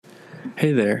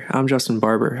Hey there, I'm Justin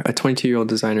Barber, a 22-year-old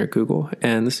designer at Google,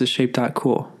 and this is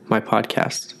Shape.cool, my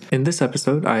podcast. In this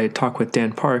episode, I talk with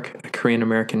Dan Park, a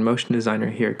Korean-American motion designer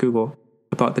here at Google,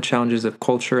 about the challenges of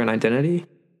culture and identity,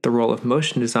 the role of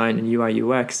motion design in UI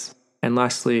UX, and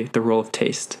lastly, the role of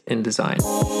taste in design.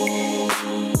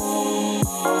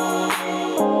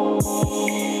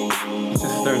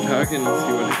 Just start talking and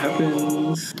see what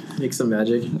happens. Make some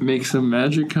magic. Make some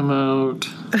magic come out.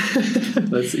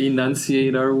 Let's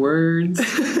enunciate our words.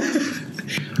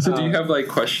 So do you have like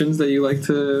questions that you like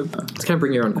to... Let's kind of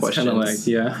bring your own questions. Kind of like,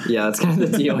 yeah. Yeah, that's kind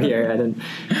of the deal here.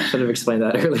 I should have explained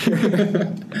that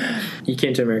earlier. You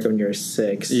came to America when you were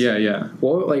 6. Yeah.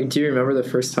 Well, like, do you remember the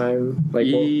first time? Like,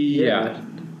 Yeah.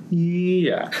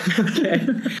 Okay.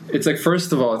 It's like,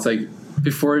 first of all, it's like,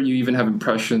 before you even have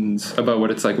impressions about what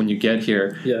it's like when you get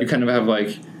here, you kind of have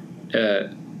like,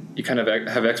 you kind of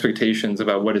have expectations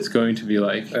about what it's going to be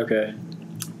like. Okay.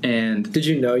 And did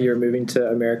you know you were moving to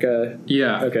America?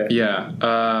 Yeah. Okay. Yeah.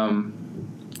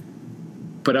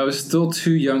 But I was still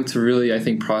too young to really, I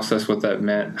think, process what that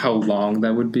meant, how long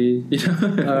that would be. You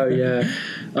know? Oh, yeah.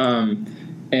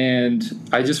 And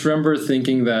I just remember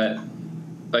thinking that,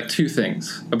 like, 2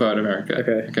 things about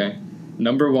America. Okay.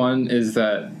 Number one is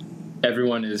that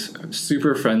everyone is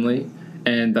super friendly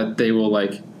and that they will,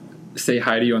 like, say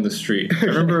hi to you on the street. I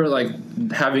remember, like,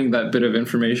 having that bit of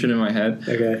information in my head.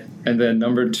 Okay. And then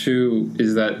number 2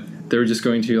 is that they were just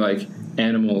going to, like,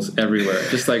 animals everywhere,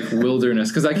 just like wilderness,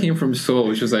 because I came from Seoul,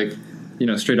 which was like, you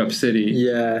know, straight up city.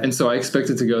 Yeah. And so I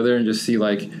expected to go there and just see,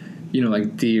 like, you know,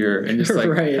 like deer and just like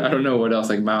right. I don't know what else,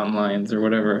 like mountain lions or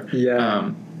whatever. Yeah.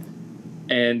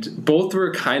 And both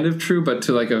were kind of true, but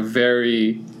to like a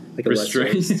very like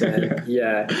restrained.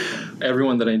 Yeah.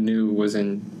 Everyone that I knew was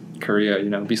in Korea, you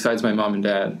know, besides my mom and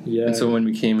dad. Yeah. And so when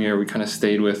we came here, we kind of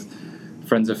stayed with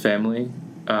friends of family,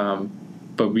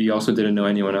 but we also didn't know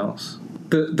anyone else.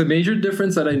 The major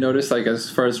difference that I noticed, like, as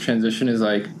far as transition is,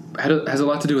 like, has a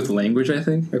lot to do with language, I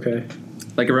think. Okay.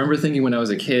 Like, I remember thinking when I was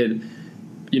a kid,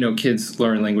 you know, kids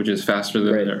learn languages faster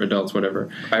than adults, whatever.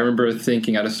 I remember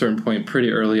thinking at a certain point pretty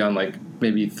early on, like,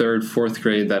 maybe 3rd, 4th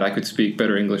grade, that I could speak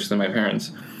better English than my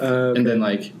parents. Okay. And then,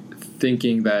 like,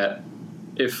 thinking that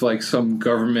if, like, some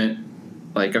government,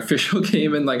 like, official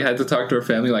came and, like, had to talk to our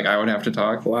family, like, I would have to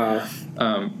talk. Wow.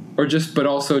 But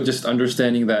also just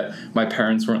understanding that my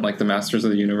parents weren't like the masters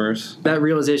of the universe. That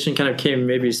realization kind of came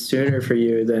maybe sooner for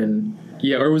you than...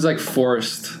 Yeah, or it was like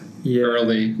forced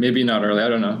early. Maybe not early, I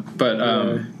don't know. But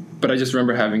I just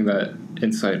remember having that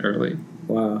insight early.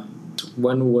 Wow.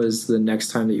 When was the next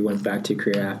time that you went back to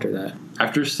Korea after that?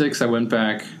 After 6, I went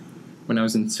back when I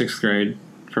was in 6th grade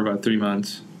for about 3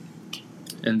 months.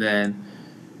 And then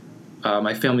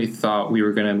my family thought we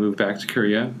were going to move back to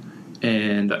Korea.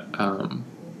 And...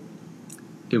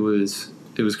 It was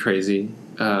crazy.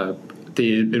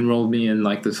 They enrolled me in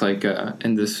like this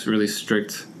in this really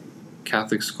strict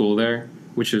Catholic school there,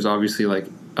 which is obviously like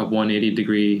a 180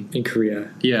 degree in Korea.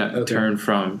 Yeah, turn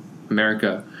from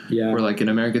America. Yeah. Where like in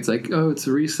America it's like, oh, it's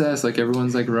a recess, like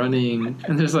everyone's like running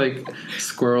and there's like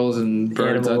squirrels and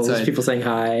birds animals, outside. People saying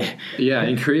hi. Yeah,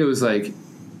 in Korea it was like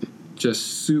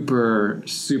just super,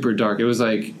 super dark. It was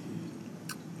like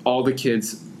all the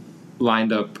kids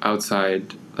lined up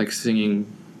outside like singing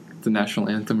the national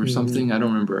anthem or something. I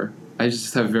don't remember. I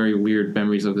just have very weird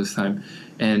memories of this time.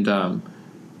 And then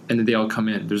they all come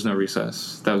in. There's no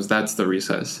recess. That's the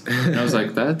recess. And I was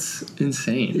like, that's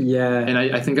insane. Yeah. And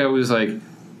I think I was like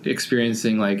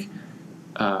experiencing like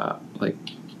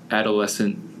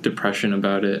adolescent depression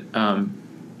about it. And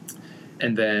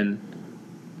then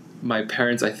my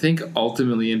parents, I think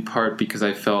ultimately in part because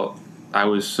I felt I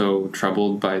was so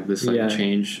troubled by this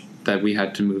change that we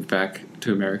had to move back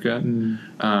to America.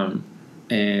 And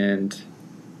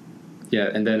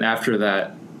then after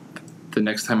that, the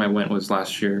next time I went was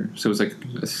last year. So it was like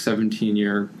a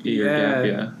 17-year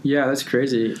gap. Yeah, that's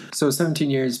crazy. So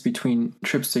 17 years between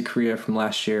trips to Korea from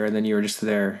last year, and then you were just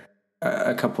there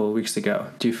a couple of weeks ago.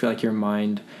 Do you feel like your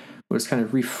mind was kind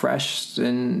of refreshed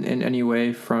in any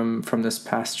way from this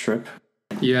past trip?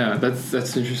 Yeah,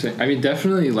 that's interesting. I mean,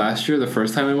 definitely last year, the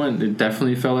first time I went, it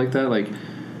definitely felt like that. Like,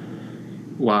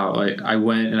 wow, like I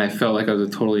went and I felt like I was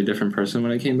a totally different person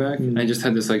when I came back. I just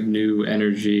had this like new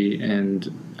energy and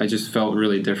I just felt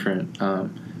really different.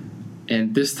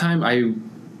 And this time I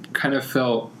kind of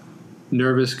felt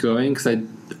nervous going because I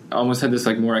almost had this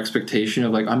like more expectation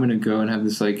of like, I'm going to go and have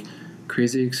this like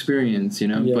crazy experience, you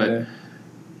know? Yeah.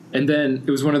 And then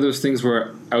it was one of those things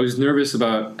where I was nervous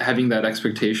about having that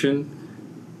expectation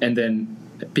and then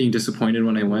being disappointed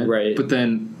when I went. Right. But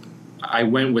then I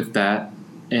went with that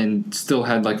and still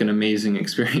had like an amazing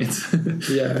experience.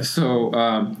 Yeah. So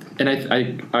and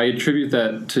I attribute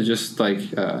that to just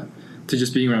like to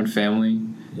just being around family.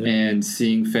 Yeah. And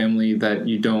seeing family that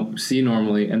you don't see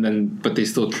normally, and then but they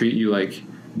still treat you like,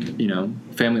 you know,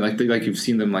 family, like you've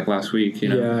seen them like last week, you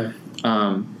know.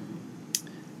 Yeah.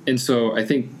 And so I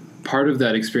think part of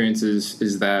that experience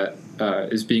is that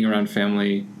is being around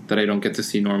family that I don't get to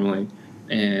see normally,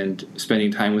 and spending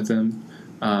time with them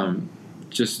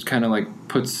just kind of like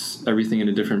puts everything in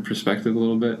a different perspective a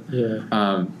little bit.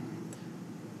 Yeah.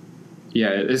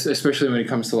 Yeah, especially when it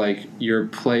comes to like your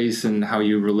place and how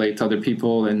you relate to other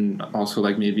people, and also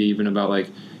like maybe even about like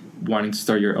wanting to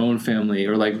start your own family,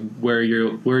 or like where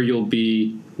you'll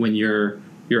be when you're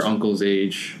your uncle's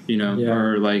age, you know. Yeah.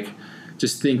 Or like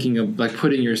just thinking of like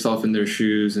putting yourself in their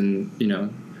shoes, and you know,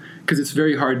 because it's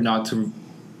very hard not to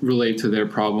relate to their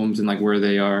problems and like where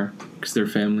they are, because they're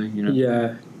family, you know.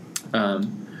 Yeah.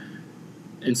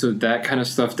 And so that kind of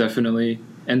stuff definitely.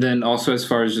 And then also as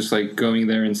far as just like going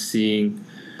there and seeing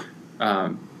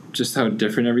just how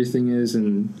different everything is,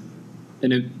 and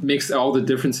it makes all the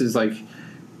differences. Like,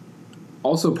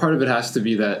 also part of it has to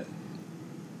be that,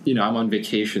 you know, I'm on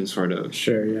vacation sort of.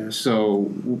 Sure, yeah.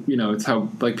 So, you know, it's how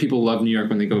like people love New York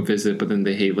when they go visit, but then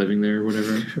they hate living there or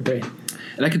whatever. Right.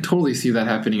 And I could totally see that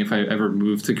happening if I ever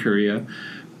moved to Korea.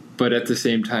 But at the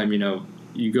same time, you know,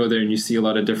 you go there and you see a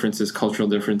lot of differences, cultural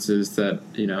differences that,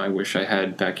 you know, I wish I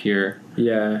had back here.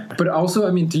 Yeah. But also,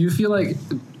 I mean, do you feel like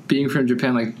being from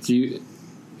Japan, like, do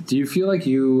you feel like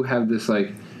you have this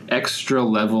like extra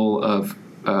level of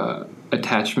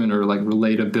attachment or like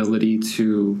relatability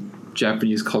to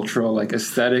Japanese cultural like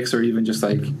aesthetics, or even just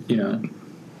like, you know,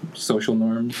 social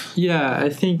norms? Yeah, I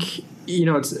think, you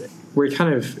know, we're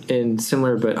kind of in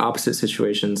similar but opposite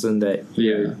situations in that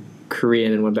you're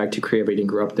Korean and went back to Korea, but you didn't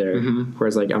grow up there. Mm-hmm.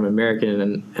 Whereas like I'm American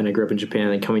and I grew up in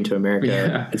Japan, and coming to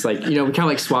America, it's like, you know, we kind of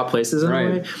like swap places in a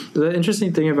way. The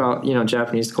interesting thing about, you know,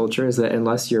 Japanese culture is that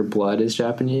unless your blood is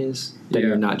Japanese, then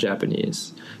you're not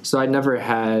Japanese. So I never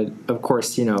had, of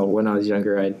course, you know, when I was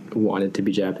younger, I wanted to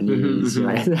be Japanese. Mm-hmm,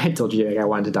 mm-hmm. You know, I told you like, I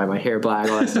wanted to dye my hair black,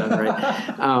 all that stuff,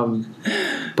 right?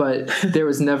 But there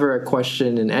was never a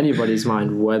question in anybody's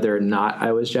mind whether or not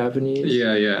I was Japanese.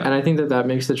 Yeah, yeah. And I think that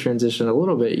makes the transition a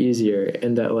little bit easier,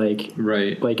 in that like,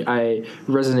 like I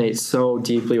resonate so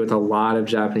deeply with a lot of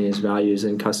Japanese values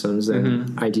and customs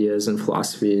and ideas and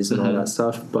philosophies and all that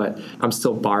stuff, but I'm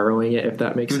still borrowing it, if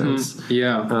that makes sense.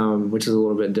 Yeah. Which is a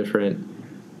little bit different.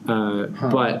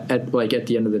 But at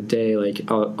the end of the day, like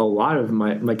a lot of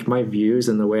my views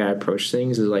and the way I approach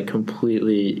things is like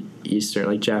completely Eastern,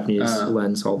 like Japanese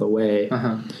lens all the way.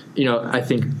 You know, I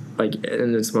think like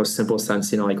in its most simple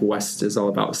sense, you know, like West is all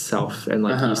about self, and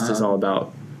like East is all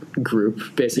about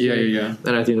group, basically. Yeah.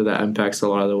 And I think that impacts a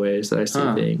lot of the ways that I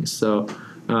see things. So,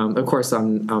 of course,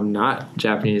 I'm not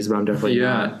Japanese, but I'm definitely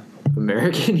not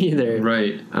American either.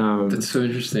 Right. That's so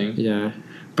interesting. Yeah.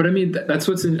 But I mean, that's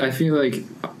what's I feel like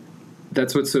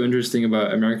that's what's so interesting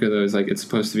about America, though, is like it's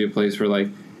supposed to be a place where like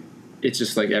it's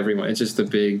just like everyone, it's just a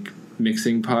big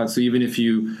mixing pot. So even if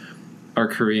you are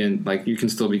Korean, like you can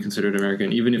still be considered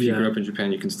American. Even if you grew up in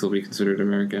Japan, you can still be considered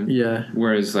American. Yeah.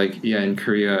 Whereas like, in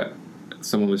Korea,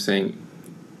 someone was saying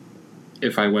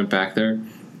if I went back there,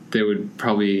 they would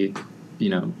probably, you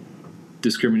know,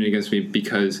 discriminate against me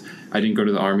because I didn't go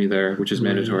to the army there, which is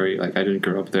mandatory. Like I didn't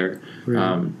grow up there.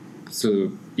 Right.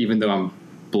 So even though I'm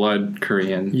blood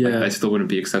Korean, like, I still wouldn't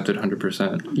be accepted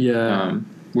 100%. Yeah.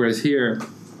 Whereas here,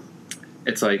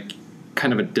 it's like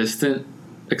kind of a distant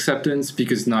acceptance,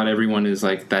 because not everyone is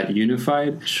like that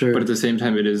unified. Sure. But at the same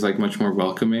time, it is like much more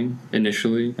welcoming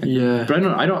initially. Yeah. But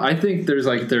I think there's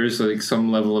like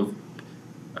some level of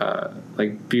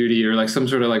like beauty, or like some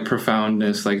sort of like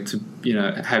profoundness, like to, you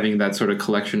know, having that sort of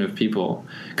collection of people,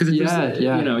 because it just, you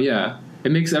know,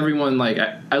 it makes everyone like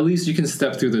at least you can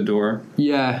step through the door.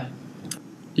 Yeah.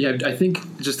 Yeah, I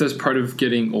think just as part of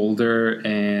getting older,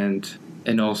 and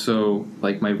also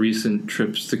like my recent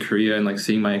trips to Korea and like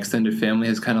seeing my extended family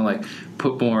has kind of like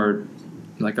put more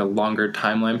like a longer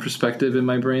timeline perspective in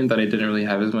my brain that I didn't really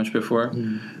have as much before.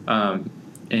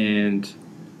 And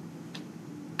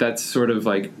that's sort of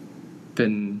like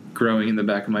been growing in the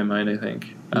back of my mind, I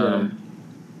think. And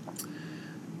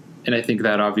I think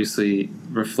that obviously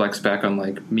reflects back on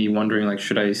like me wondering, like,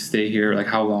 should I stay here? Like,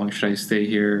 how long should I stay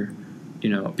here? You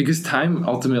know, because time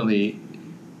ultimately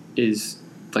is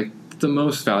like the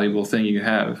most valuable thing you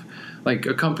have. Like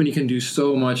a company can do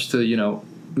so much to, you know,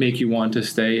 make you want to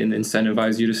stay and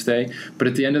incentivize you to stay. But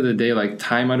at the end of the day, like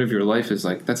time out of your life is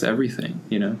like, that's everything,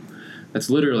 you know,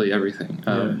 that's literally everything.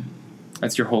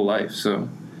 That's your whole life. So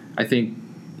I think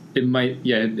it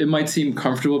might seem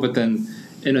comfortable, but then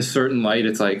in a certain light,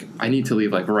 it's like, I need to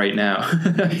leave like right now.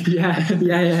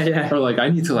 Yeah. Or like, I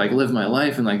need to like live my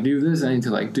life and like do this. I need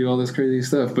to like do all this crazy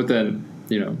stuff. But then,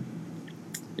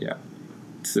 yeah,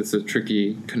 it's a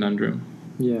tricky conundrum.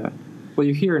 Yeah. Well,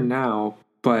 you're here now,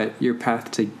 but your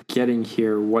path to getting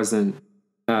here wasn't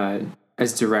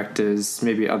as direct as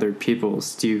maybe other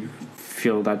people's. Do you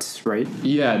feel that's right?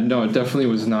 Yeah, no, it definitely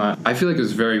was not. I feel like it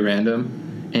was very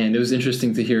random, and it was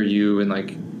interesting to hear you and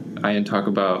like Ian talk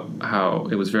about how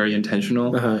it was very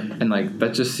intentional, and like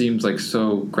that just seems like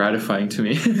so gratifying to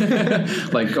me.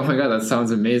 Like, oh my god, that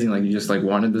sounds amazing. Like you just like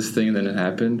wanted this thing and then it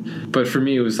happened. But for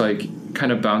me, it was like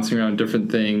kind of bouncing around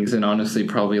different things, and honestly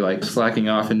probably like slacking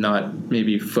off and not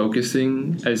maybe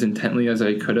focusing as intently as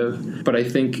I could have. But I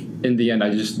think in the end,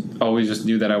 I just always just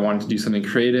knew that I wanted to do something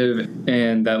creative,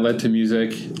 and that led to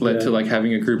music, led to like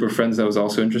having a group of friends that was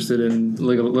also interested in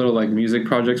like little like music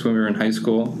projects when we were in high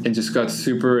school, and just got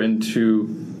super into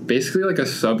basically like a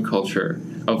subculture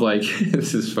of like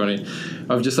this is funny,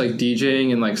 of just like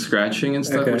DJing and like scratching and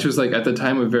stuff, which was like at the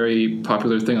time a very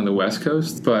popular thing on the West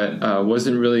Coast, but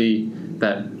wasn't really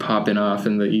that popping off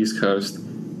in the East Coast.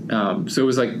 So it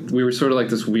was like we were sort of like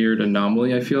this weird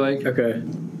anomaly, I feel like.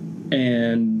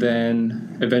 And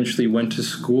then eventually went to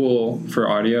school for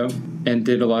audio and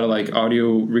did a lot of like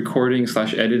audio recording /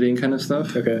 editing kind of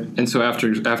stuff. And so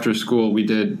after school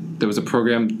there was a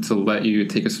program to let you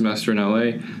take a semester in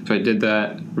LA. So I did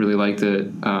that, really liked it,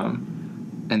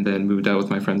 and then moved out with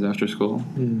my friends after school.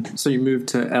 So you moved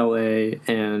to LA,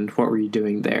 and what were you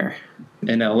doing there?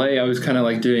 In LA, I was kind of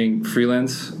like doing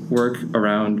freelance work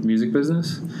around music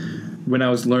business. When I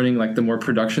was learning like the more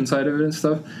production side of it and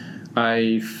stuff,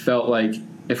 I felt like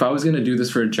if I was going to do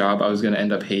this for a job, I was going to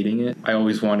end up hating it. I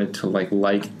always wanted to like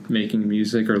making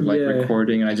music or like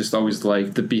recording, and I just always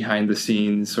liked the behind the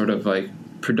scenes sort of like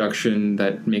production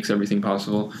that makes everything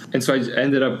possible. And so I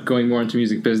ended up going more into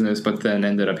music business, but then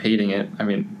ended up hating it. I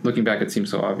mean, looking back, it seems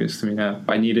so obvious to me now.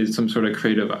 I needed some sort of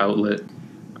creative outlet.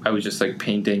 I was just like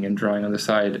painting and drawing on the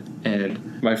side,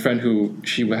 and my friend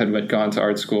she had gone to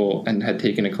art school and had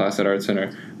taken a class at Art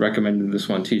Center recommended this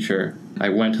one teacher. I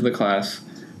went to the class,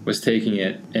 was taking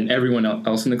it, and everyone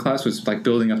else in the class was like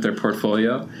building up their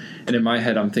portfolio, and in my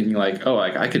head I'm thinking like, oh,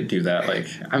 like I could do that, like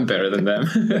I'm better than them.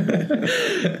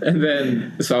 And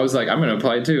then so I was like, I'm gonna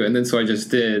apply too, and then so I just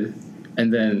did,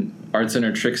 and then Art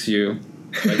Center tricks you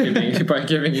by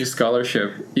giving you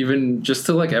scholarship, even just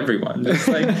to like everyone, just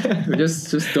like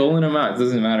just doling them out. It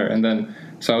doesn't matter. And then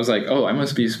so I was like, oh, I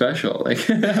must be special, like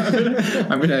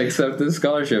I'm gonna accept this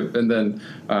scholarship. And then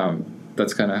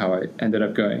that's kind of how I ended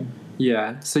up going.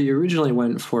 Yeah, so you originally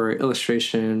went for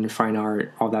illustration, fine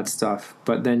art, all that stuff,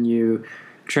 but then you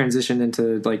transitioned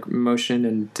into like motion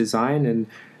and design. And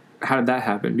how did that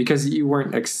happen? Because you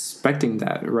weren't expecting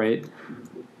that, right?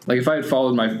 Like if I had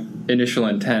followed my initial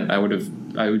intent, I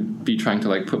would be trying to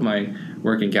like put my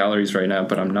work in galleries right now,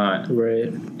 but I'm not. Right.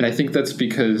 And I think that's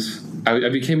because I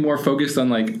became more focused on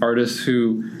like artists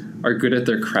who are good at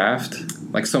their craft,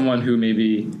 like someone who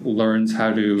maybe learns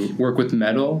how to work with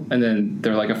metal, and then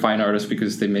they're like a fine artist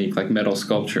because they make like metal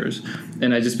sculptures.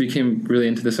 And I just became really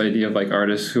into this idea of like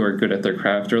artists who are good at their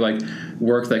craft, or like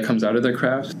work that comes out of their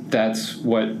craft. That's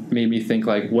what made me think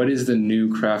like, what is the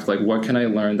new craft? Like what can I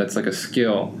learn that's like a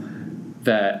skill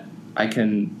that I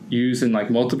can use in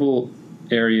like multiple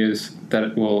areas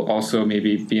that will also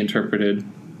maybe be interpreted,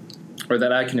 or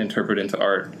that I can interpret into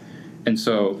art. And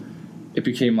so it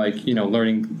became like,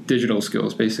 learning digital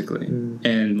skills basically,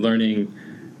 and learning,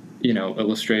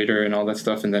 Illustrator and all that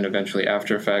stuff, and then eventually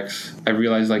After Effects. I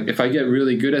realized like if I get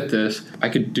really good at this, I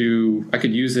could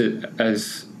use it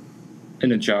as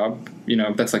in a job,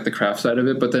 that's like the craft side of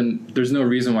it, but then there's no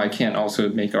reason why I can't also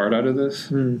make art out of this.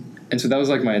 And so that was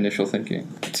like my initial thinking.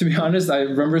 To be honest, I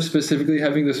remember specifically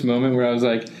having this moment where I was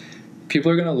like, people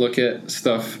are going to look at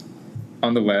stuff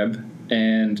on the web,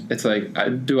 and it's like,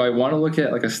 do I want to look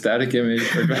at like a static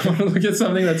image, or do I want to look at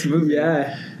something that's moving?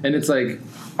 Yeah. And it's like,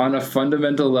 on a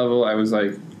fundamental level, I was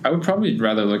like, I would probably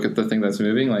rather look at the thing that's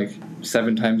moving like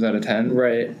 7 times out of 10.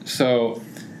 Right. So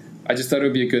I just thought it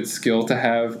would be a good skill to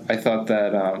have. I thought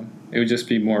that it would just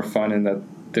be more fun, and that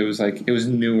it was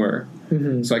newer.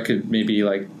 So I could maybe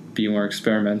like be more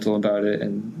experimental about it.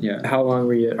 And yeah. How long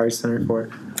were you at Art Center for?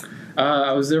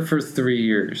 I was there for 3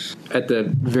 years. At the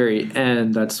very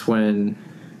end, that's when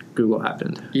Google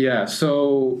happened. Yeah,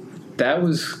 so that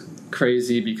was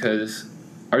crazy because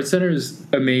Art Center is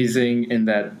amazing in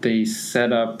that they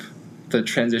set up the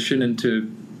transition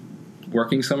into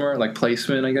working somewhere, like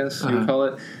placement, I guess you would call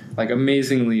it, like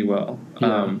amazingly well.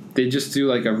 They just do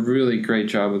like a really great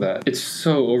job of that. It's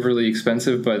so overly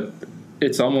expensive, but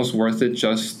it's almost worth it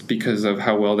just because of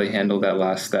how well they handle that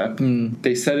last step.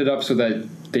 They set it up so that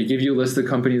they give you a list of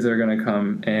companies that are going to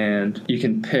come, and you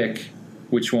can pick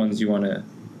which ones you want to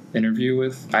interview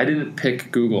with. I didn't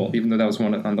pick Google, even though that was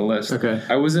one on the list. Okay.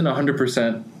 I wasn't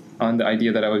 100% on the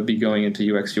idea that I would be going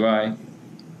into UX UI.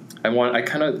 I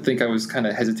kind of think I was kind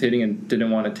of hesitating and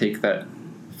didn't want to take that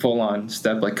full-on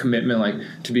step, like commitment, like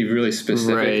to be really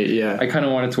specific. Right, yeah. I kind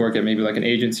of wanted to work at maybe like an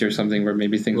agency or something where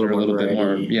maybe things are a little bit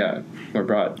more, more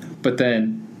broad. But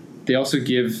then they also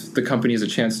give the companies a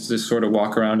chance to just sort of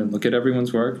walk around and look at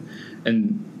everyone's work.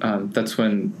 And that's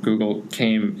when Google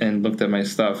came and looked at my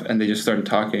stuff, and they just started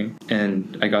talking,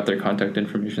 and I got their contact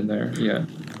information there. Yeah.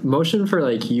 Motion for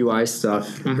like UI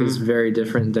stuff is very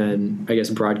different than, I guess,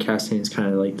 broadcasting is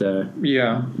kind of like the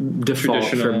default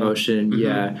for motion.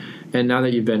 Yeah. And now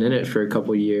that you've been in it for a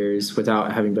couple years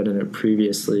without having been in it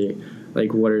previously,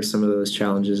 like what are some of those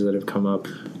challenges that have come up?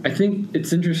 I think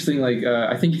it's interesting. Like,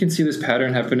 I think you can see this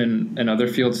pattern happen in other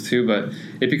fields too, but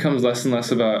it becomes less and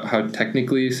less about how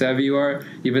technically savvy you are,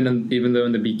 even though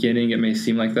in the beginning it may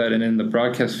seem like that. And in the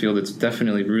broadcast field, it's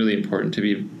definitely really important to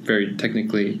be very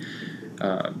technically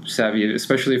savvy,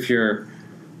 especially if you're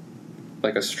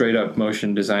like a straight up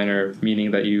motion designer, meaning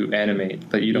that you animate,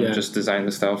 that you don't just design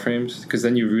the style frames, because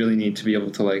then you really need to be able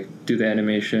to like do the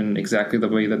animation exactly the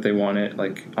way that they want it,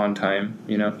 like on time,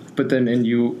 you know. But then in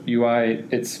UI,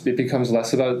 it becomes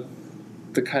less about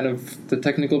the kind of the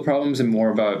technical problems and more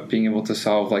about being able to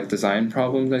solve like design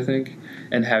problems, I think,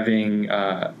 and having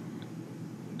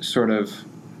sort of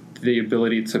the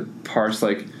ability to parse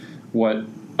like what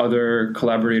other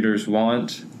collaborators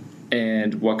want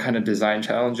and what kind of design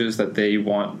challenges that they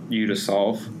want you to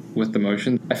solve with the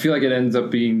motion. I feel like it ends up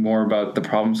being more about the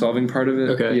problem-solving part of it.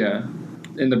 Okay. Yeah.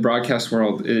 In the broadcast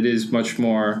world, it is much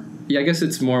more... I guess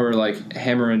it's more like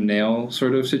hammer and nail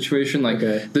sort of situation. Like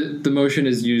the motion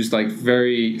is used like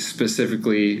very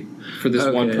specifically for this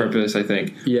one purpose, I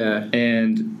think. Yeah.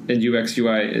 And in UX,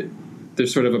 UI,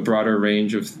 there's sort of a broader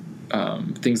range of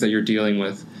things that you're dealing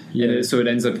with. Yeah. So it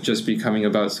ends up just becoming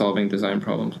about solving design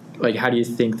problems. Like, how do you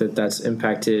think that that's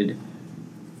impacted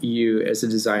you as a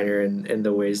designer and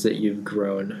the ways that you've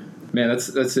grown? Man,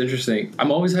 that's interesting.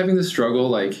 I'm always having this struggle,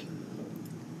 like,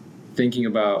 thinking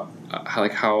about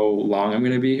how long I'm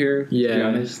going to be here, to be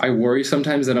honest. I worry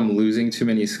sometimes that I'm losing too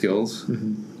many skills,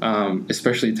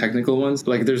 especially technical ones.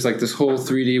 Like, there's, like, this whole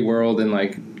 3D world and,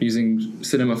 like, using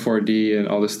Cinema 4D and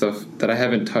all this stuff that I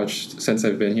haven't touched since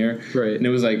I've been here. Right. And it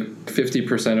was, like,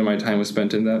 50% of my time was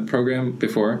spent in that program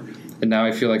before. And now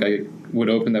I feel like I would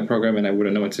open that program and I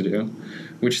wouldn't know what to do,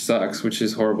 which sucks, which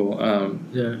is horrible.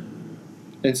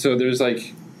 And so there's,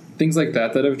 like, things like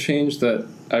that have changed that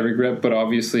I regret, but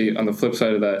obviously on the flip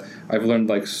side of that, I've learned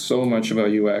like so much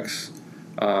about UX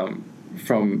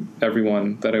from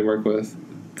everyone that I work with.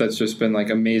 That's just been like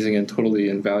amazing and totally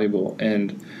invaluable.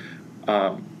 And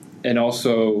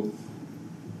also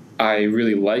I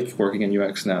really like working in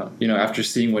UX now, you know, after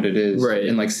seeing what it is,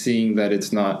 and like seeing that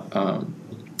it's not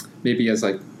maybe as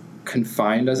like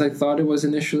confined as I thought it was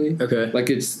initially. Okay. Like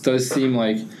it does seem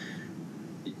like,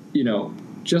 you know,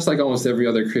 just like almost every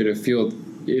other creative field,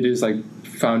 it is like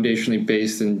foundationally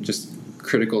based in just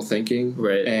critical thinking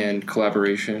and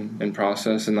collaboration and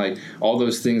process, and like all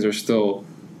those things are still,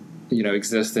 you know,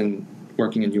 exist in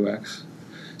working in UX.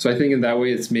 So I think in that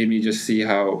way it's made me just see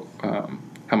how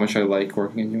much I like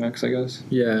working in UX, I guess.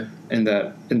 Yeah. And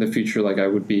that in the future, like I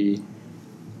would be,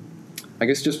 I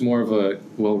guess, just more of a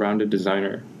well-rounded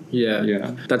designer. Yeah.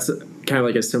 Yeah. That's kind of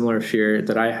like a similar fear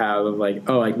that I have of like,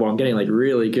 oh, like, well, I'm getting like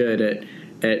really good at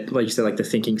like you said, like the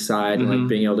thinking side and like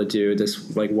being able to do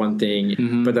this like one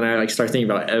thing, but then I like start thinking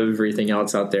about everything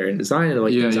else out there in design and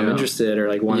like things I'm interested or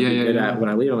like want to be good at. When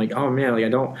I leave, I'm like, oh man, like I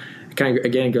don't. Kind of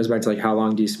again, it goes back to like how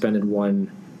long do you spend in one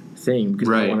thing, because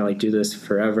I don't want to like do this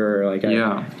forever. Or, like I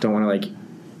don't want to like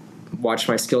watch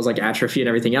my skills like atrophy and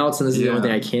everything else, and this is the only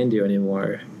thing I can do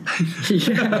anymore.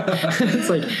 It's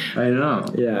like I know.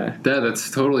 Yeah, that's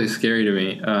totally scary to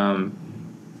me,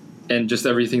 and just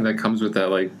everything that comes with that,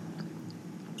 like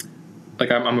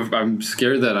I'm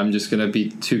scared that I'm just gonna be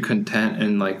too content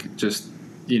and like just,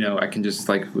 you know, I can just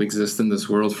like exist in this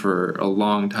world for a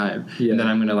long time, and then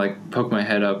I'm gonna like poke my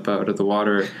head up out of the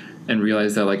water and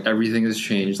realize that like everything has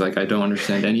changed, like I don't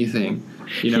understand anything,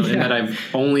 you know, and that I've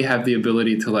only have the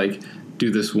ability to like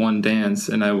do this one dance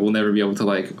and I will never be able to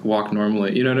like walk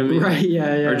normally, you know what I mean? Right.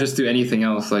 Yeah. Or just do anything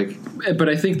else. Like, but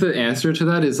I think the answer to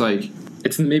that is like,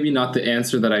 it's maybe not the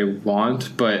answer that I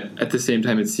want, but at the same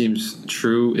time it seems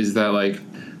true, is that like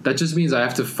that just means I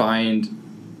have to find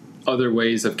other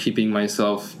ways of keeping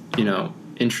myself, you know,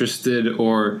 interested,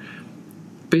 or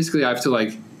basically I have to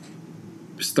like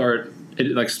start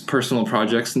like personal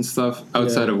projects and stuff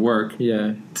outside of work.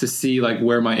 Yeah. To see like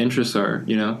where my interests are,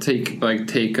 take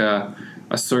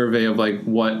a survey of like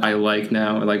what I like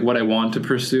now, like what I want to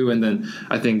pursue, and then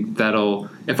I think that'll,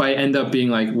 if I end up being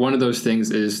like one of those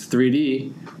things is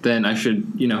 3D, then I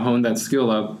should hone that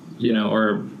skill up,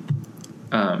 or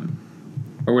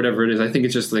whatever it is. I think it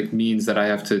just like means that I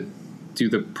have to do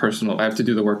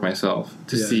the work myself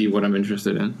to see what I'm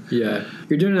interested in. Yeah,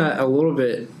 you're doing that a little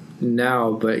bit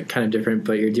now, but kind of different.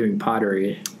 But you're doing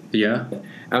pottery. Yeah.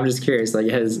 I'm just curious, have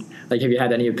you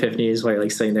had any epiphanies while you're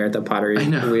like sitting there at the pottery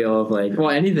wheel of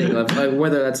anything, like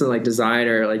whether that's in like design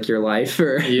or like your life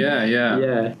or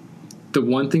yeah. The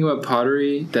one thing about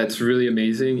pottery that's really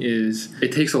amazing is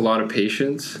it takes a lot of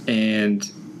patience, and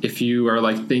if you are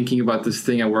like thinking about this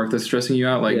thing at work that's stressing you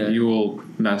out, you will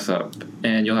mess up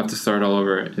and you'll have to start all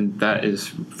over, and that is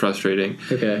frustrating.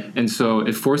 Okay. And so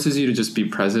it forces you to just be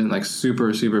present, like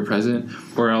super, super present,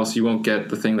 or else you won't get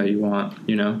the thing that you want,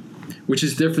 which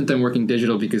is different than working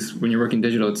digital, because when you're working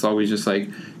digital, it's always just like,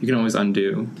 you can always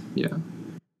undo. Yeah.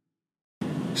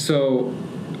 So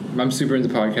I'm super into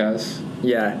podcasts.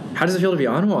 Yeah. How does it feel to be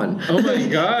on one? Oh my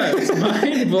God. It's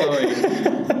mind-blowing.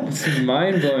 It's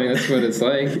mind-blowing. That's what it's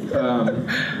like.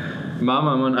 Mom,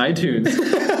 I'm on iTunes.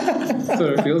 That's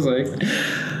what it feels like.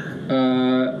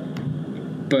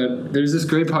 But there's this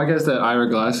great podcast that Ira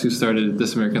Glass, who started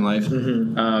This American Life,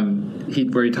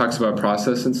 where he talks about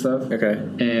process and stuff. Okay.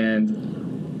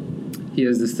 And he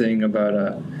has this thing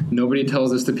about nobody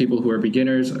tells this to people who are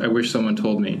beginners. I wish someone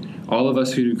told me. All of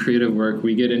us who do creative work,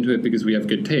 we get into it because we have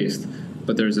good taste.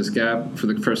 But there's this gap. For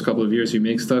the first couple of years you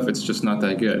make stuff, it's just not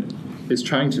that good. It's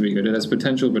trying to be good. It has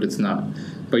potential, but it's not.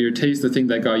 But your taste, the thing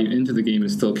that got you into the game,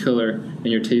 is still killer, and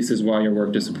your taste is why your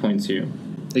work disappoints you.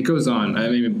 It goes on. I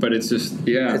mean, but it's just,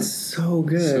 yeah. It's so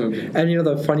good. And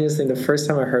the funniest thing, the first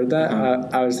time I heard that,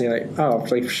 I was thinking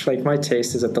like my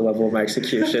taste is at the level of my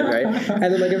execution, right? And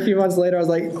then like a few months later, I was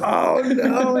like, oh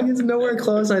no, like it's nowhere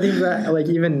close. I think that like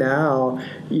even now,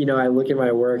 I look at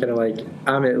my work and I'm like,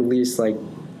 I'm at least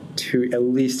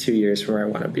 2 years from where I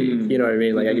want to be. You know what I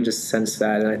mean? Like I could just sense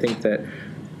that, and I think that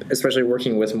especially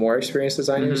working with more experienced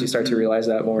designers, you start to realize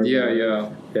that more. Yeah.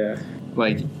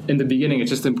 Like in the beginning, it's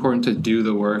just important to do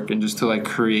the work and just to like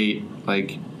create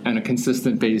like on a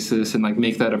consistent basis and like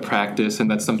make that a practice,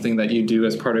 and that's something that you do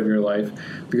as part of your life,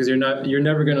 because you're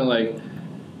never gonna like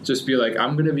just be like,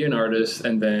 I'm gonna be an artist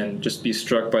and then just be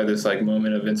struck by this like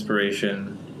moment of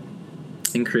inspiration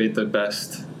and create the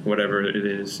best whatever it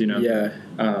is, Yeah.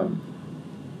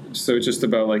 So it's just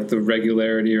about like the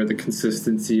regularity or the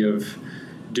consistency of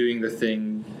doing the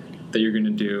thing that you're gonna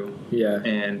do. Yeah.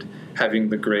 And having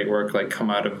the great work like come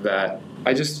out of that.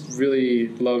 I just really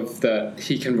love that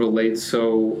he can relate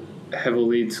so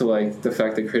heavily to like the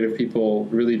fact that creative people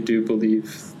really do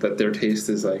believe that their taste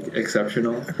is like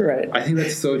exceptional. Right. I think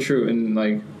that's so true, and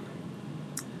like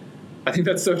I think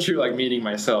that's so true, like meeting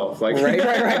myself, like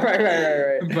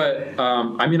right. But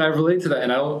I mean, I relate to that,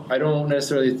 and I don't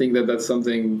necessarily think that that's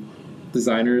something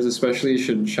designers especially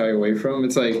should shy away from.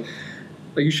 It's like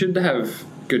you should have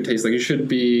good taste, like you should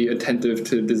be attentive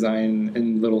to design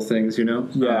and little things,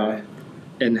 Yeah.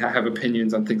 And have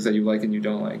opinions on things that you like and you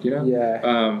don't like,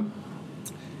 Yeah.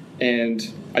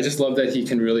 And I just love that he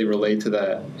can really relate to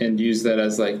that and use that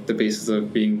as like the basis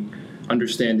of being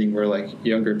understanding where like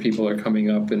younger people are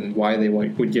coming up and why they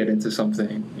would get into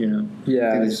something, Yeah.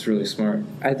 I think it's just really smart.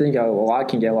 I think a lot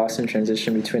can get lost in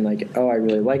transition between like, oh, I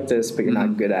really like this, but you're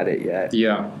not good at it yet.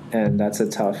 Yeah. And that's a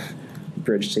tough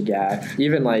bridge to gap.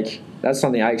 Even like that's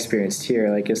something I experienced here,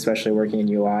 like especially working in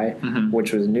UI,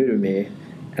 which was new to me.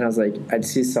 And I was like, I'd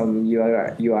see some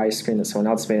UI screen that someone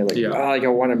else made, like, oh, like I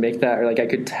want to make that, or like I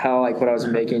could tell like what I was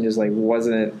making just like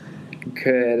wasn't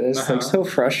good. And it's like so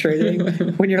frustrating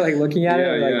when you're like looking at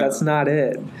it, like that's not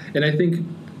it. And I think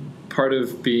part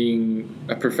of being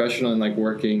a professional and like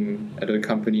working at a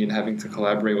company and having to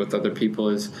collaborate with other people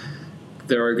is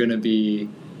there are going to be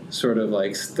sort of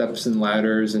like steps and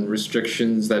ladders and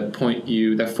restrictions that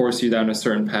force you down a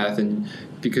certain path, and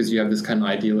because you have this kind of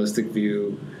idealistic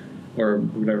view or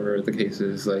whatever the case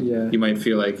is, like you might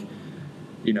feel like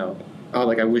oh,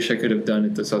 like I wish I could have done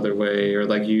it this other way, or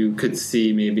like you could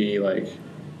see maybe like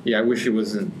I wish it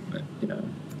wasn't,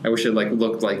 I wish it like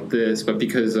looked like this, but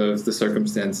because of the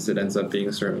circumstances it ends up being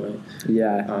a certain way.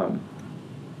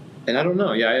 And I don't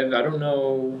know I don't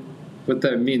know what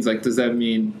that means. Like, does that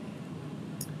mean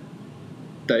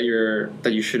that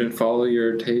you shouldn't follow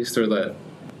your taste, or that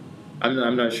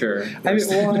I'm not sure. I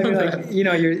mean, like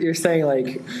you're saying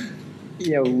like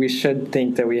we should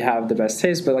think that we have the best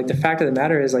taste, but like the fact of the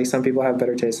matter is like some people have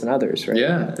better taste than others, right?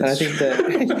 Yeah. And I think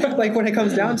that like when it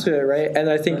comes down to it, right? And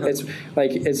I think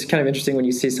it's kind of interesting when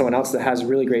you see someone else that has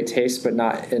really great taste, but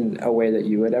not in a way that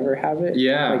you would ever have it.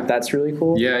 Yeah. Like that's really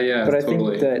cool. Yeah. But I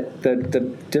totally. think that the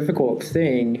difficult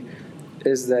thing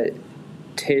is that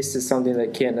taste is something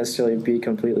that can't necessarily be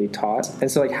completely taught. And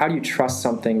so like how do you trust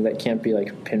something that can't be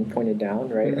like pinpointed down,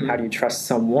 right? Mm-hmm. And how do you trust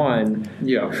someone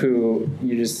who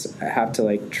you just have to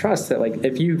like trust that like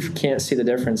if you can't see the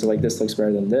difference of like this looks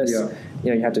better than this,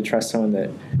 you have to trust someone that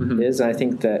is. And I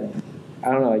think that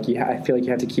I don't know, like I feel like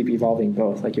you have to keep evolving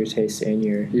both like your taste and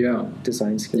your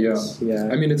design skills. Yeah.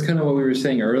 I mean, it's kind of what we were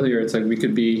saying earlier. It's like we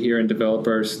could be here and develop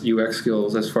our UX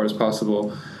skills as far as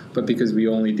possible, but because we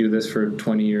only do this for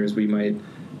 20 years, we might,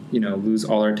 lose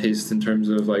all our tastes in terms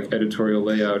of like editorial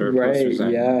layout or poster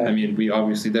design. Yeah. I mean, we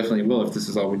obviously definitely will if this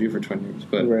is all we do for 20 years.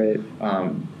 But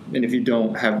and if you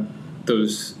don't have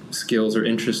those skills or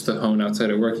interests to hone outside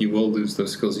of work, you will lose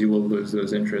those skills. You will lose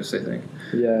those interests, I think.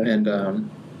 Yeah. And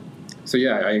so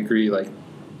I agree. Like,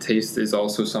 taste is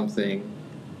also something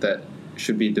that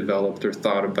should be developed or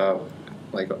thought about,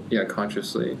 like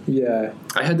consciously. Yeah.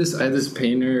 I had this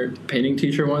painting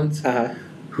teacher once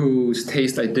whose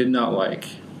taste I did not like.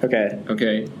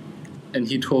 Okay. And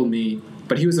he told me,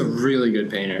 but he was a really good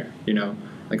painter,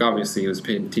 like obviously he was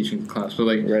teaching class, but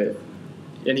like,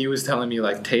 and he was telling me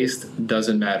like taste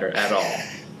doesn't matter at all.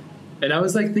 And I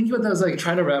was like thinking about that, I was like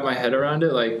trying to wrap my head around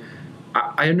it. Like,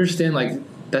 I understand like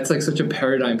that's like such a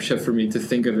paradigm shift for me to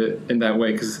think of it in that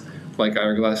way. Cause like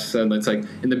Hourglass said, it's like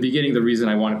in the beginning, the reason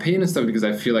I want to paint and stuff, because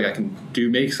I feel like I can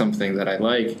make something that I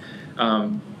like.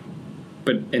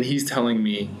 And he's telling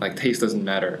me like taste doesn't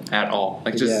matter at all,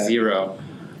 like just zero.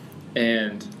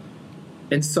 And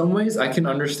in some ways I can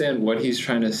understand what he's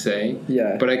trying to say,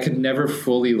 but I could never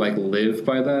fully like live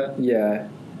by that. Yeah.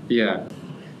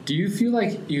 Do you feel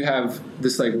like you have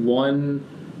this like one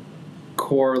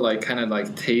core like kind of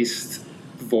like taste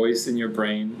voice in your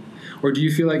brain, or do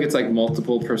you feel like it's like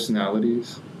multiple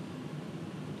personalities?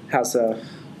 How so?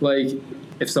 Like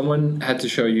if someone had to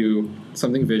show you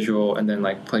something visual and then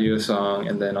like play you a song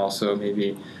and then also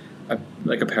maybe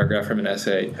a paragraph from an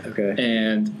essay,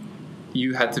 and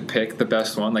you had to pick the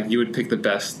best one, like you would pick the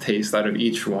best taste out of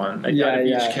each one, like out of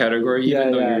each category,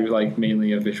 even though you're like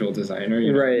mainly a visual designer,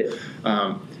 right?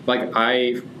 Like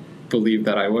I believe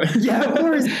that I would. Yeah, of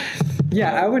course.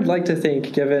 Yeah, I would like to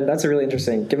think, that's a really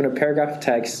interesting, given a paragraph of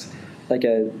text, like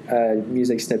a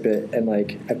music snippet and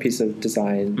like a piece of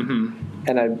design,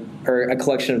 and or a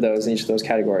collection of those in each of those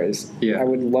categories. I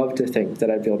would love to think that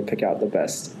I'd be able to pick out the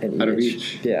best in each. Out of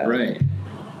each. Yeah. Right.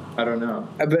 I don't know.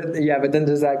 But then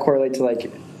does that correlate to like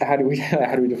how do we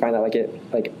define that?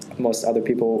 Like most other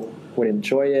people would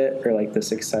enjoy it, or like the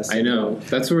success. I know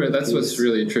that's what's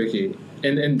really tricky,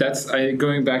 and that's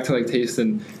going back to like taste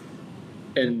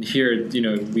and here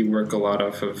we work a lot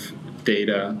off of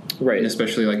data, right? And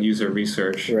especially like user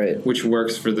research, right? Which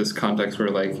works for this context where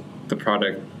like the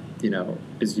product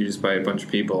is used by a bunch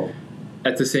of people.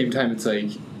 At the same time, it's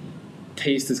like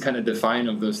taste is kind of defined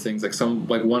of those things. Like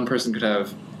one person could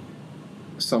have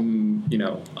some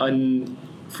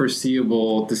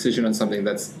unforeseeable decision on something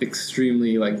that's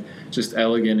extremely like just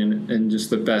elegant and just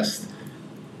the best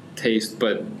taste,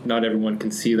 but not everyone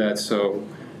can see that, so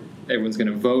everyone's going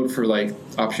to vote for like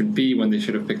option B when they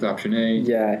should have picked option A.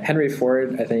 Yeah, Henry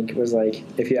Ford, I think, was like,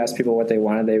 if you asked people what they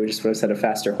wanted, they would just would have said a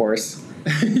faster horse.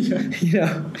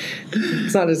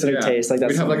 It's not just their taste. Like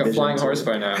that's we'd have like a flying horse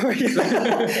by now.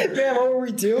 Man, what were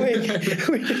we doing?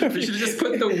 We should just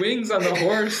put the wings on the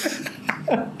horse.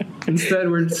 Instead,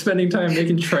 we're spending time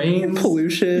making trains.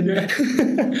 Pollution.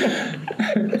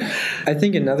 I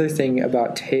think another thing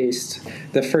about taste,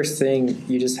 the first thing,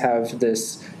 you just have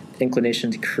this inclination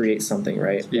to create something,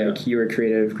 right? Like you were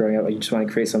creative growing up, like you just want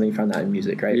to create something, you found that in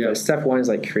music, right? But step one is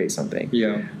like create something.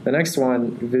 The next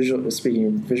one, speaking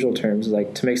in visual terms, is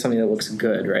like to make something that looks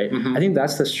good, right? I think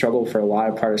that's the struggle for a lot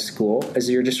of part of school, is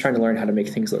you're just trying to learn how to make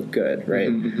things look good, right?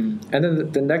 And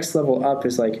then the next level up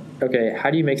is like, okay, how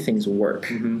do you make things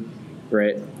work?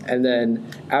 Right? And then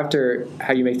after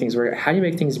how do you make things work, how do you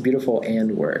make things beautiful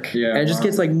and work? And it just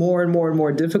gets like more and more and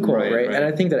more difficult, right? And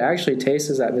I think that actually taste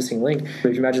is that missing link. If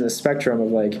you imagine the spectrum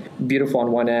of like beautiful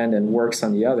on one end and works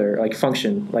on the other, like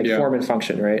function, like form and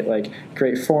function, right? Like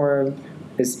great form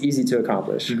is easy to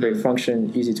accomplish. Great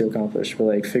function, easy to accomplish. But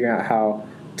like figuring out how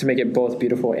to make it both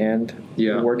beautiful and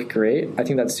work great, I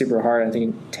think that's super hard. I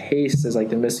think taste is like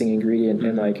the missing ingredient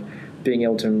in like being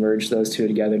able to merge those two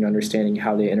together and understanding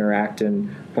how they interact and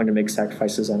when to make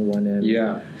sacrifices on one end.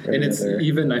 And it's other.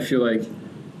 Even, I feel like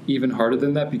even harder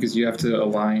than that because you have to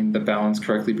align the balance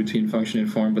correctly between function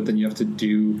and form, but then you have to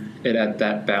do it at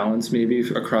that balance maybe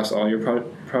across all your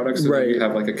products, so that you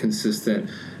have like a consistent,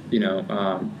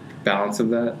 balance of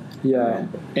that. Yeah.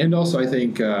 And also, I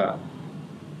think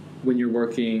when you're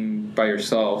working by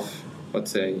yourself, let's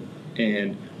say,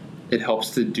 and it helps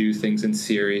to do things in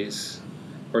series,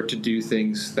 or to do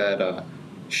things that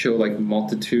show like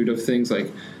multitude of things,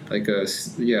 like a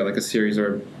series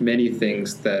or many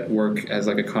things that work as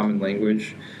like a common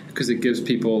language, because it gives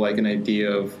people like an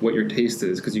idea of what your taste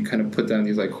is, because you kind of put down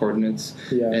these like coordinates,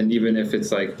 and even if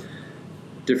it's like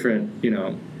different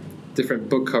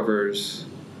book covers,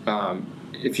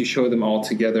 if you show them all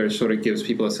together, it sort of gives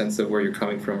people a sense of where you're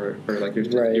coming from, or like your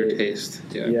taste.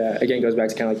 Yeah. Again, it goes back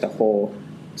to kind of like the whole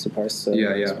parts. I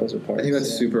think that's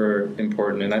super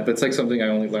important, and that's like something I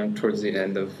only learned towards the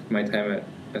end of my time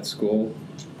at school.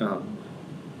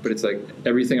 But it's like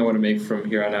everything I want to make from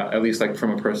here on out, at least like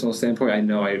from a personal standpoint, I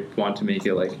know I want to make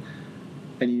it like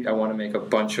I want to make a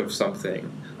bunch of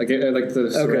something, like the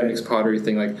ceramics pottery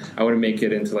thing. Like I want to make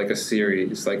it into like a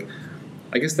series. Like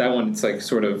I guess that one, it's like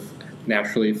sort of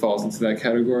naturally falls into that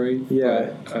category.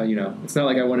 Yeah. But, it's not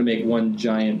like I want to make one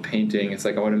giant painting. It's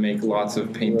like I want to make lots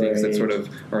of paintings that sort of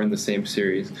are in the same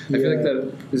series. I feel like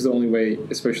that is the only way,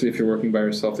 especially if you're working by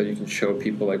yourself, that you can show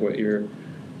people like what you're,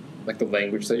 like the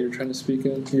language that you're trying to speak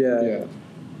in. Yeah.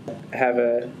 Have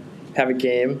a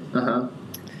game. You're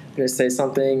gonna say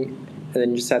something, and then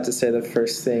you just have to say the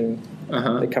first thing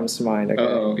that comes to mind.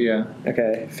 Okay.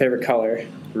 Okay. Favorite color?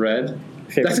 Red.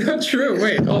 That's not true.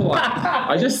 Wait, hold on.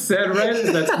 I just said red.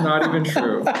 That's not even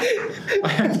true. I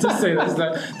have to say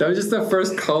that was just the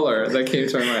first color that came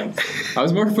to my mind. I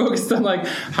was more focused on like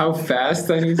how fast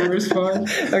I need to respond.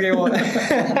 Okay, well,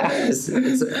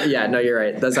 no, you're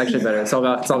right. That's actually better. It's all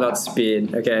about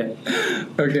speed. Okay.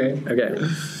 Okay.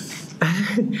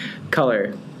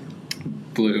 Color.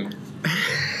 Blue.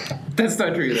 That's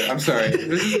not true either. I'm sorry.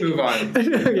 Let's just move on.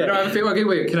 Okay,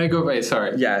 wait. Can I go by?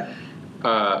 Sorry. Yeah.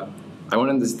 I went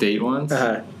on this date once,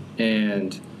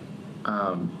 and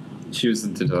she was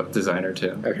the designer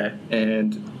too. Okay.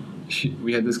 And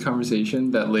we had this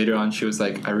conversation that later on she was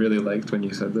like, I really liked when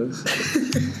you said this.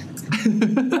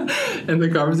 And the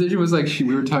conversation was like,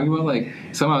 we were talking about like,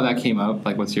 somehow that came up,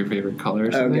 like what's your favorite color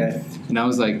or something. Okay. And I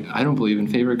was like, I don't believe in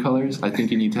favorite colors. I think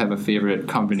you need to have a favorite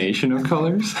combination of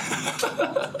colors.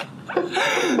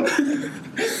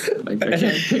 Like I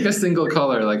can't pick a single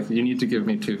color. Like you need to give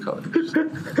me two colors.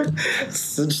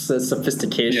 Such a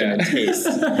sophistication and taste.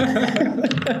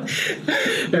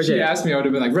 If she asked me, I would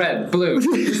have been like red, blue,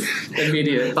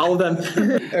 immediate. All of them.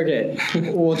 Okay,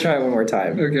 we'll try it one more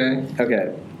time.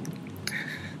 Okay.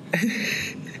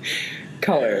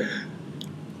 Color.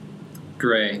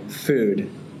 Gray. Food.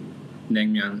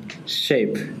 Naengmyeon.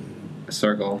 Shape.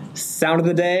 Circle. Sound of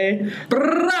the day.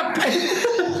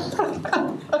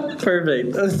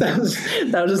 Perfect. That was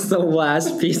just the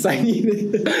last piece I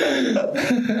needed.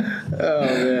 Oh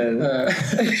man.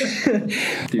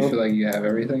 Do you feel like you have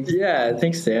everything? Yeah.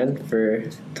 Thanks, Dan, for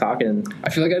talking. I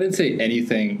feel like I didn't say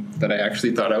anything that I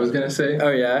actually thought I was gonna say.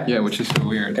 Oh yeah. Yeah, which is so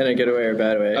weird. In a good way or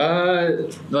bad way?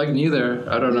 Like neither.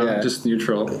 I don't know. Yeah. Just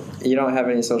neutral. You don't have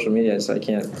any social media, so I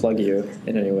can't plug you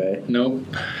in any way. Nope.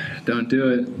 Don't do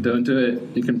it. Don't do it.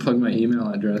 You can plug my email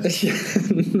address. You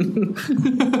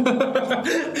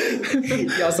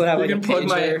also have you can plug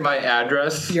my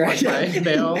address. Your my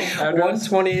mail address.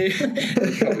 120.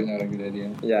 Probably not a good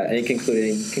idea. Yeah. Any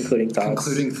concluding thoughts?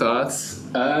 Concluding thoughts.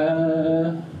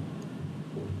 I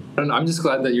don't know. I'm just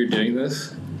glad that you're doing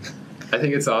this. I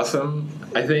think it's awesome.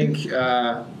 I think.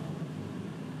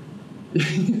 This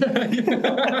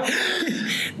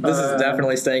is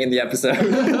definitely staying in the episode.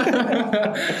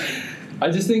 I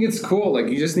just think it's cool. Like,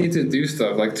 you just need to do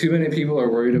stuff. Like, too many people are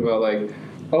worried about, like,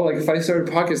 oh, like, if I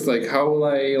started podcasts, like, how will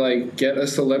I, like, get a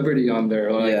celebrity on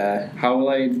there? Like, how will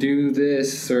I do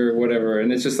this or whatever?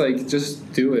 And it's just, like,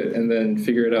 just do it and then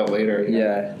figure it out later. You know?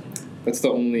 Yeah. That's the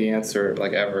only answer,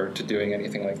 like, ever to doing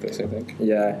anything like this, I think.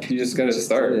 Yeah. You just gotta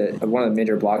start. One of the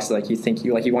major blocks is, like, you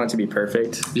want it to be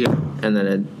perfect. Yeah. And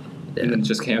then it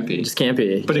just can't be. It just can't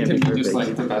be. But it can be just,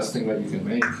 like, the best thing that you can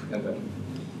make.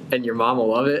 And your mom will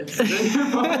love it. And your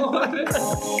mom will love it.